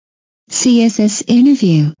CSS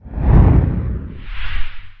interview.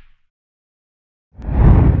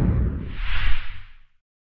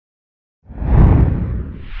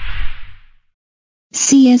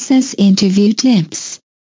 CSS interview tips.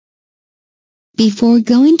 Before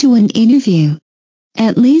going to an interview,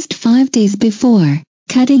 at least 5 days before,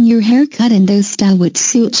 cutting your haircut in those style which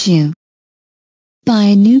suits you. Buy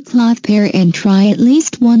a new cloth pair and try at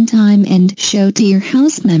least one time and show to your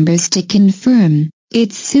house members to confirm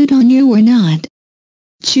it's suit on you or not.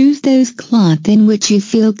 Choose those cloth in which you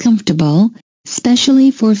feel comfortable,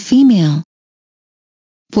 especially for female.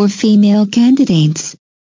 For female candidates,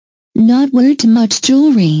 not wear too much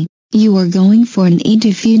jewelry. You are going for an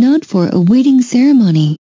interview, not for a wedding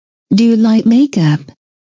ceremony. Do light makeup.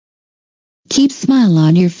 Keep smile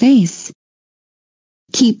on your face.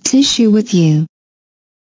 Keep tissue with you.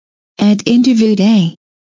 At interview day,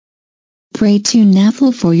 pray to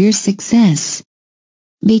Nafal for your success.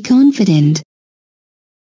 Be confident.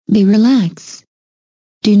 Be relaxed.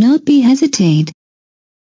 Do not be hesitate.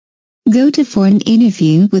 Go to for an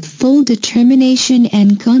interview with full determination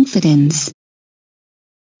and confidence.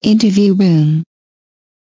 Interview room.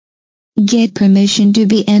 Get permission to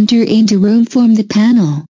be entered into room from the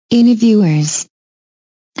panel, interviewers.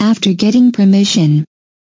 After getting permission,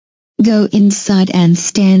 go inside and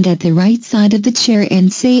stand at the right side of the chair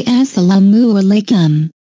and say Assalamu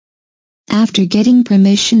alaikum. After getting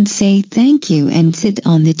permission, say thank you and sit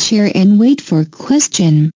on the chair and wait for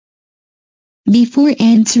question. Before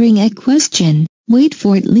answering a question, wait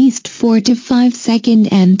for at least 4 to 5 seconds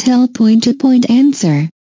and tell point-to-point answer.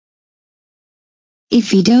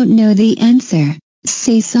 If you don't know the answer,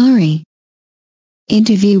 say sorry.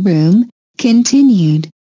 Interview room, continued.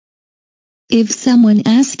 If someone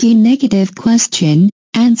asks you negative question,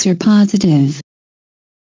 answer positive.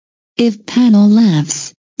 If panel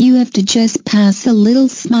laughs, you have to just pass a little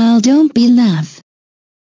smile, don't be laugh.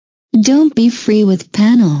 Don't be free with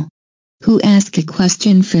panel. Who ask a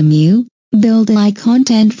question from you, build eye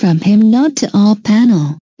contact from him, not to all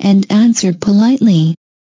panel, and answer politely.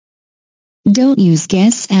 Don't use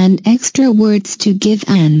guess and extra words to give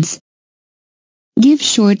ans. Give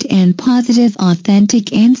short and positive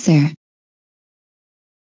authentic answer.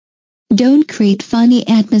 Don't create funny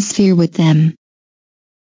atmosphere with them.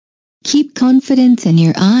 Keep confidence in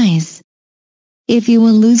your eyes. If you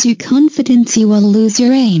will lose your confidence, you will lose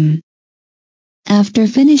your aim. After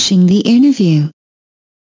finishing the interview.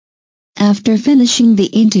 After finishing the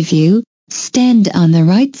interview, stand on the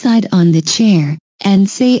right side on the chair, and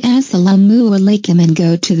say Assalamu alaikum and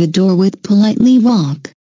go to the door with politely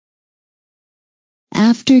walk.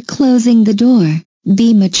 After closing the door,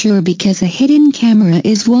 be mature because a hidden camera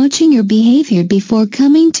is watching your behavior before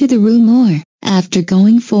coming to the room or after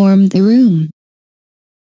going from the room.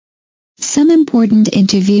 Some important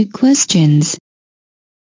interview questions.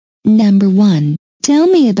 Number 1. Tell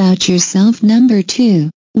me about yourself. Number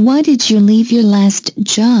 2. Why did you leave your last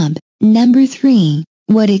job? Number 3.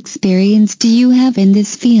 What experience do you have in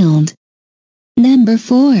this field? Number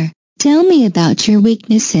 4. Tell me about your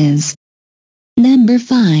weaknesses. Number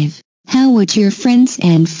 5. How would your friends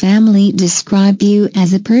and family describe you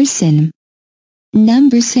as a person?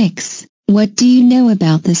 Number 6. What do you know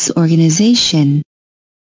about this organization?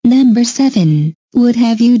 Number 7. What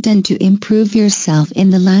have you done to improve yourself in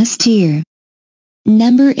the last year?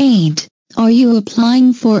 Number 8. Are you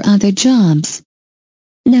applying for other jobs?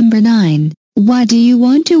 Number 9. Why do you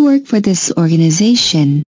want to work for this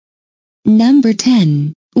organization? Number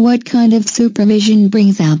 10. What kind of supervision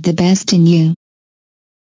brings out the best in you?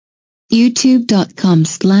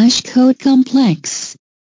 youtube.com/codecomplex.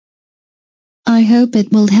 I hope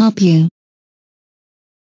it will help you.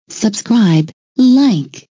 Subscribe,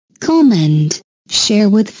 like, comment, share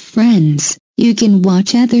with friends. You can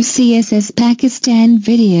watch other CSS Pakistan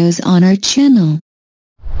videos on our channel.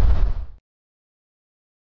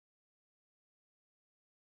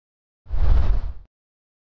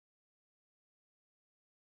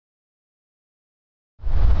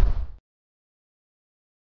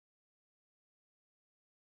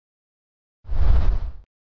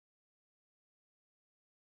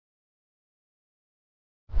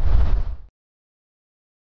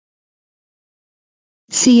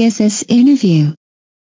 CSS interview.